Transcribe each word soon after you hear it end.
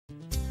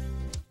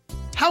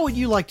How would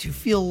you like to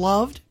feel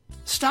loved,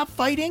 stop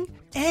fighting,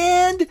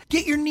 and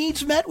get your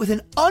needs met with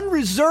an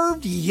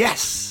unreserved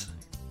yes?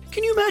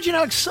 Can you imagine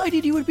how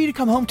excited you would be to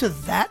come home to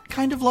that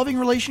kind of loving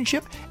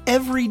relationship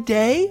every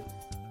day?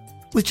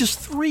 With just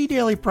 3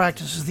 daily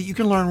practices that you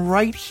can learn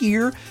right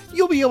here,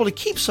 you'll be able to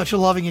keep such a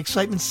loving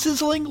excitement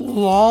sizzling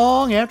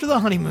long after the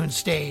honeymoon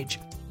stage.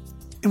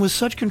 And with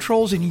such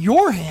controls in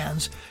your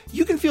hands,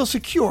 you can feel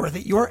secure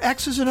that your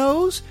X's and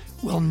O's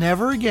will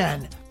never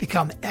again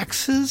become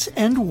X's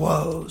and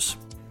woes.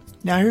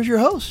 Now here's your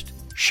host,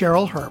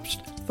 Cheryl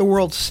Herbst, the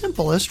world's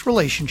simplest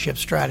relationship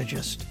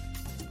strategist.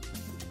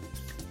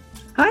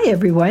 Hi,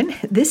 everyone.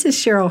 This is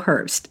Cheryl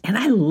Herbst, and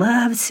I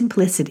love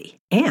simplicity,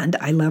 and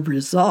I love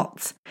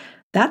results.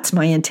 That's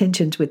my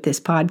intentions with this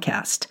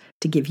podcast,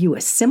 to give you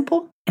a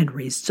simple and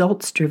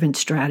results-driven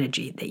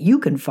strategy that you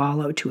can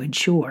follow to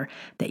ensure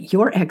that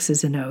your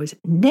X's and O's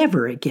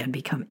never again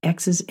become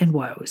X's and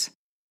woes.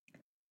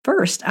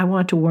 First, I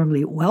want to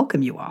warmly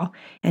welcome you all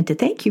and to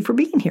thank you for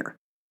being here.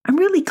 I'm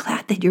really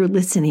glad that you're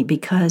listening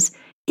because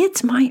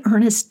it's my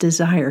earnest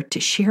desire to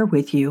share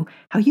with you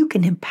how you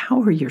can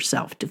empower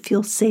yourself to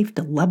feel safe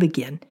to love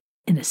again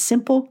in a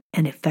simple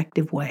and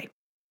effective way.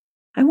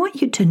 I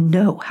want you to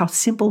know how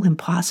simple and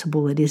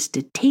possible it is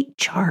to take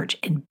charge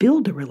and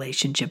build a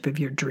relationship of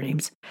your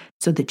dreams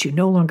so that you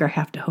no longer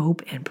have to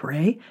hope and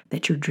pray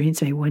that your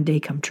dreams may one day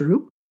come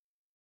true.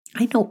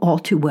 I know all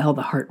too well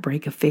the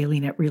heartbreak of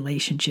failing at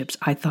relationships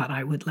I thought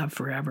I would love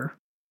forever.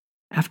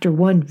 After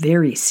one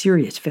very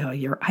serious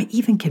failure, I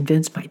even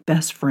convinced my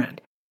best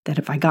friend that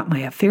if I got my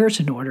affairs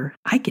in order,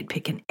 I could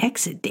pick an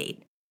exit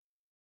date.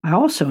 I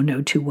also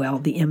know too well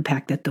the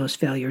impact that those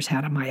failures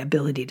had on my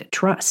ability to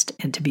trust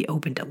and to be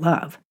open to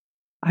love.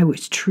 I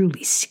was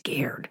truly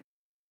scared.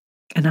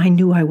 And I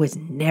knew I was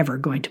never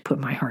going to put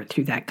my heart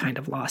through that kind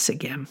of loss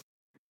again.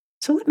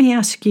 So let me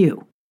ask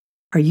you,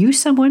 are you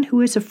someone who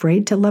is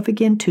afraid to love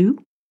again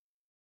too?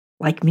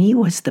 Like me,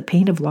 was the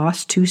pain of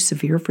loss too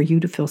severe for you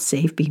to feel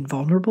safe being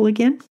vulnerable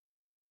again?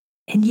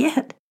 And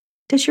yet,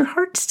 does your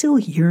heart still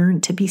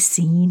yearn to be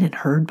seen and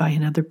heard by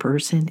another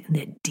person in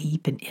that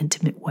deep and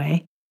intimate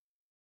way?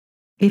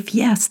 If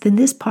yes, then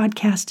this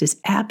podcast is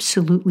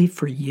absolutely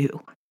for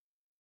you.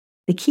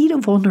 The key to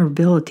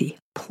vulnerability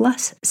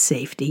plus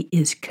safety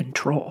is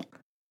control.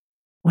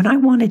 When I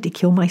wanted to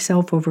kill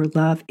myself over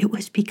love, it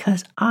was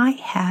because I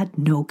had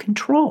no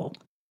control.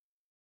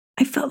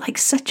 I felt like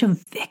such a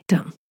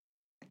victim.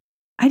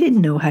 I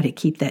didn't know how to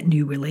keep that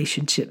new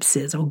relationship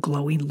sizzle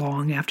glowing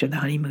long after the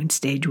honeymoon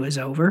stage was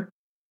over.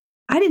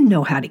 I didn't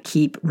know how to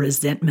keep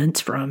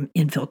resentments from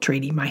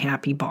infiltrating my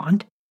happy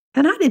bond.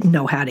 And I didn't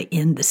know how to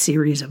end the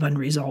series of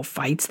unresolved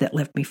fights that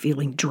left me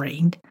feeling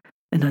drained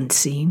and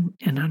unseen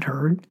and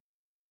unheard.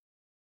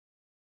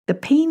 The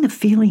pain of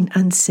feeling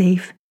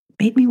unsafe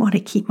made me want to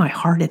keep my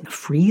heart in the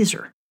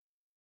freezer.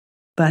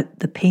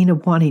 But the pain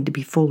of wanting to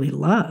be fully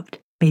loved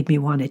made me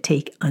want to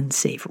take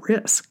unsafe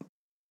risks.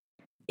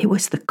 It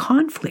was the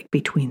conflict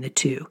between the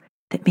two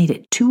that made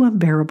it too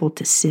unbearable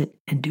to sit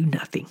and do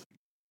nothing.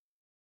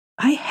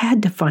 I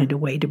had to find a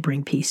way to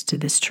bring peace to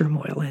this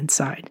turmoil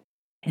inside.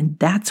 And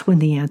that's when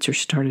the answer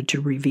started to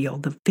reveal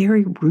the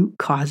very root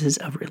causes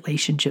of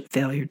relationship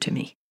failure to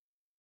me.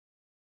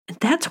 And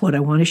that's what I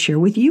want to share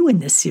with you in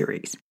this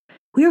series.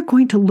 We are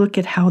going to look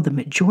at how the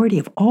majority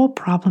of all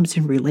problems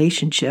in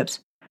relationships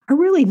are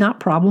really not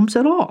problems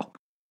at all.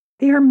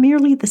 They are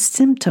merely the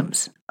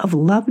symptoms of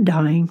love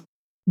dying,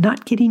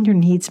 not getting your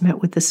needs met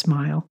with a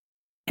smile,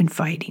 and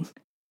fighting.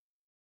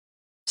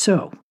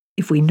 So,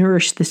 if we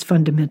nourish this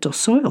fundamental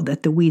soil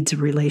that the weeds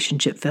of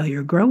relationship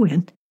failure grow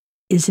in,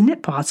 isn't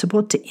it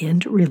possible to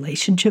end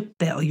relationship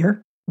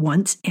failure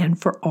once and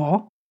for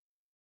all?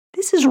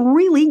 This is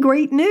really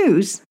great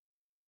news.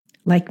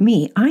 Like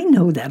me, I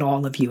know that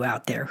all of you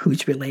out there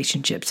whose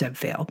relationships have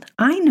failed,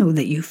 I know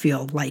that you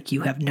feel like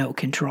you have no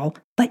control,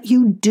 but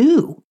you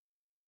do.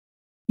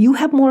 You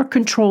have more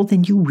control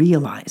than you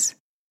realize.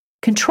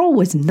 Control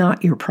was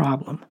not your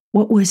problem.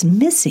 What was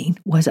missing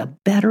was a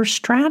better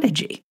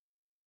strategy.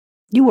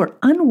 You were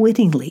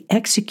unwittingly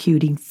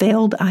executing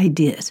failed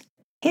ideas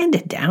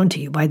handed down to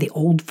you by the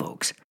old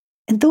folks.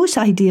 And those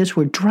ideas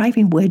were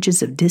driving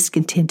wedges of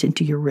discontent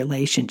into your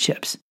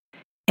relationships.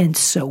 And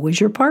so was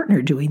your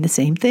partner doing the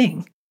same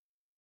thing.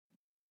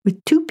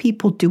 With 2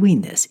 people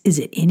doing this, is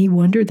it any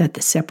wonder that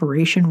the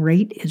separation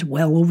rate is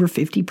well over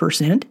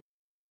 50%?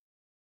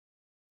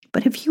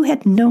 But if you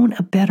had known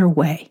a better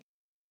way,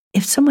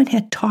 if someone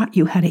had taught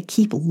you how to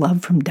keep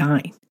love from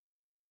dying,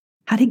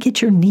 how to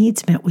get your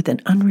needs met with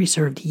an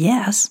unreserved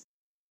yes,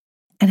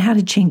 and how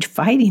to change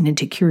fighting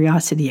into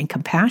curiosity and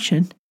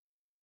compassion,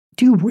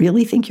 do you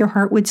really think your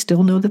heart would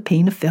still know the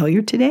pain of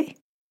failure today?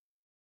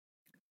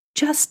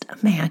 Just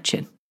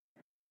imagine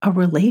a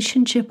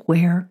relationship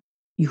where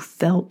you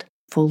felt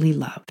fully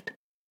loved.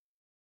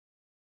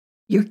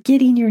 You're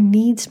getting your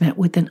needs met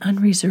with an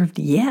unreserved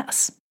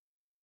yes,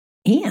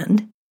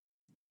 and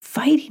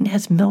fighting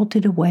has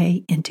melted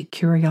away into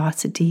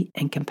curiosity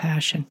and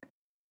compassion.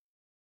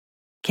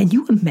 Can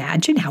you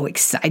imagine how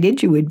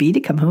excited you would be to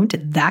come home to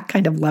that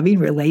kind of loving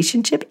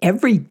relationship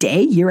every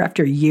day, year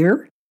after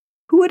year,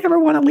 Who would ever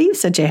want to leave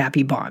such a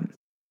happy bond?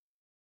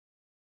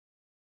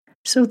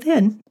 So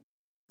then,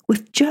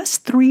 with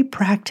just 3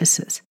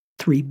 practices,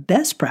 3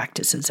 best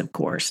practices, of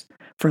course,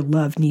 for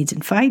love, needs,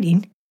 and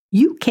fighting,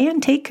 you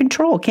can take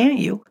control, can't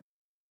you?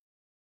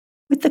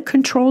 With the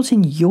controls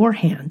in your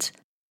hands,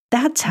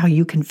 that's how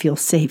you can feel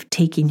safe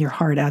taking your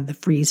heart out of the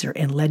freezer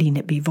and letting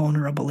it be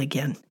vulnerable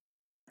again.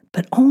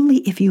 But only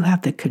if you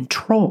have the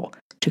control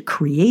to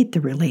create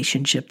the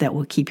relationship that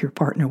will keep your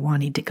partner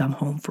wanting to come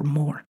home for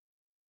more.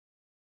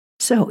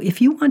 So, if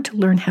you want to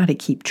learn how to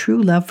keep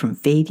true love from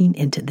fading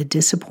into the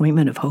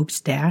disappointment of hopes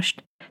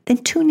dashed, then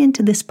tune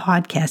into this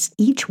podcast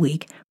each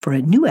week for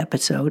a new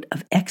episode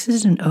of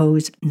X's and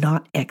O's,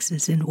 Not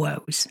X's and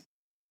Woes.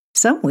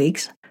 Some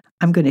weeks,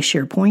 I'm going to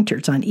share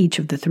pointers on each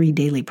of the 3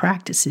 daily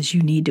practices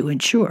you need to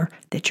ensure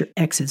that your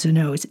X's and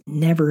O's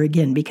never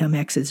again become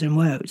X's and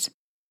Woes.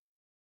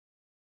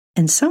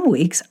 And some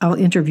weeks, I'll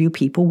interview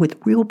people with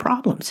real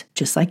problems,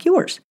 just like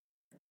yours.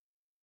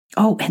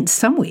 Oh, and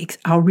some weeks,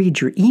 I'll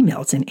read your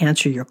emails and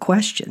answer your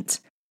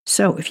questions.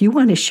 So if you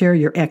want to share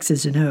your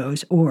X's and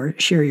O's or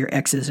share your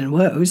X's and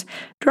Woes,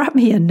 drop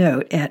me a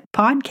note at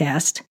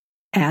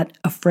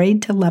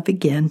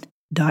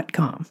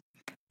podcast@afraidtoloveagain.com.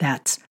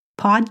 That's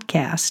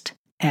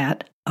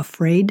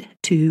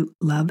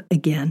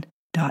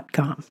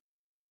podcast@afraidtoloveagain.com.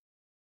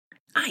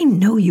 I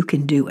know you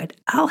can do it.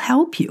 I'll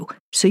help you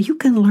so you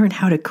can learn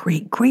how to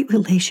create great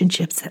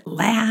relationships that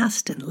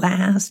last and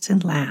last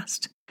and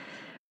last.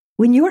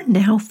 When you're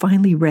now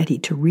finally ready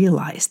to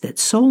realize that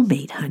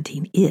soulmate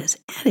hunting is,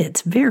 at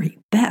its very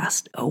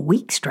best, a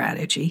weak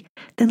strategy,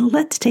 then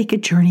let's take a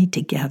journey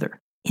together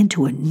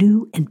into a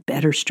new and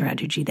better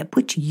strategy that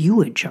puts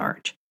you in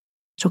charge.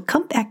 So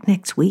come back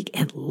next week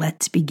and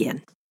let's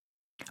begin.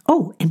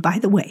 Oh, and by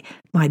the way,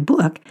 my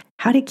book,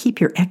 How to Keep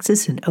Your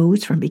X's and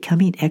O's from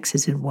Becoming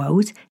X's and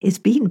Woes, is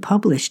being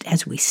published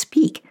as we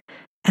speak,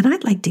 and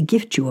I'd like to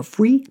gift you a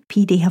free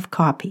PDF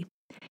copy.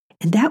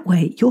 And that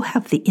way, you'll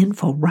have the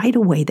info right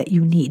away that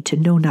you need to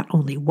know not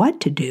only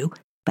what to do,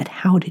 but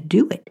how to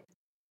do it.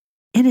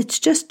 And it's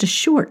just a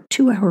short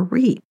 2-hour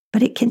read,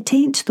 but it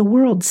contains the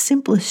world's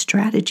simplest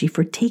strategy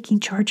for taking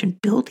charge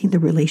and building the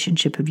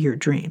relationship of your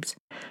dreams.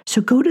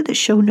 So go to the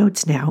show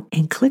notes now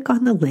and click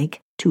on the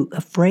link to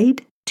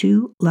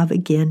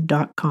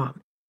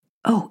afraidtoloveagain.com.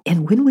 Oh,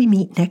 and when we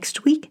meet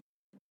next week,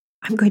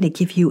 I'm going to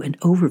give you an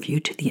overview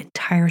to the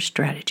entire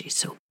strategy.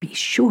 So be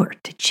sure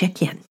to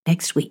check in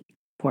next week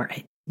for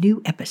a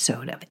new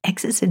episode of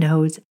X's and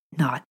O's,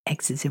 Not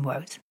X's and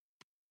Woes.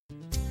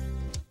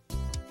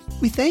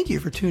 We thank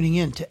you for tuning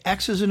in to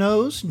X's and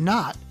O's,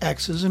 Not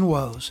X's and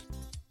Woes.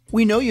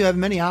 We know you have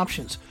many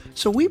options,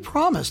 so we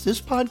promise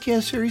this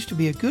podcast series to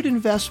be a good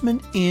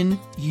investment in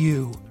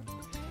you.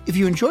 If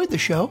you enjoyed the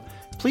show,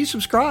 please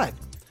subscribe.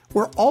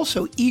 We're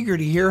also eager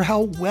to hear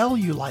how well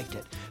you liked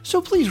it,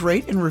 so please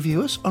rate and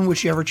review us on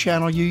whichever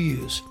channel you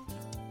use.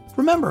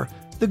 Remember,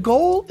 the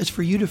goal is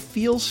for you to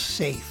feel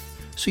safe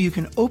so you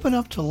can open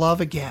up to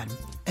love again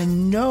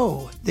and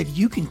know that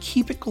you can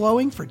keep it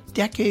glowing for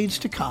decades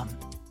to come.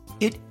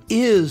 It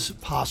is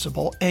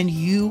possible and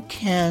you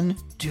can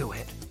do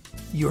it.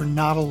 You're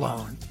not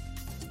alone.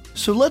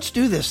 So let's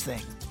do this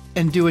thing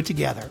and do it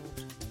together.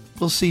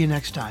 We'll see you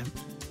next time.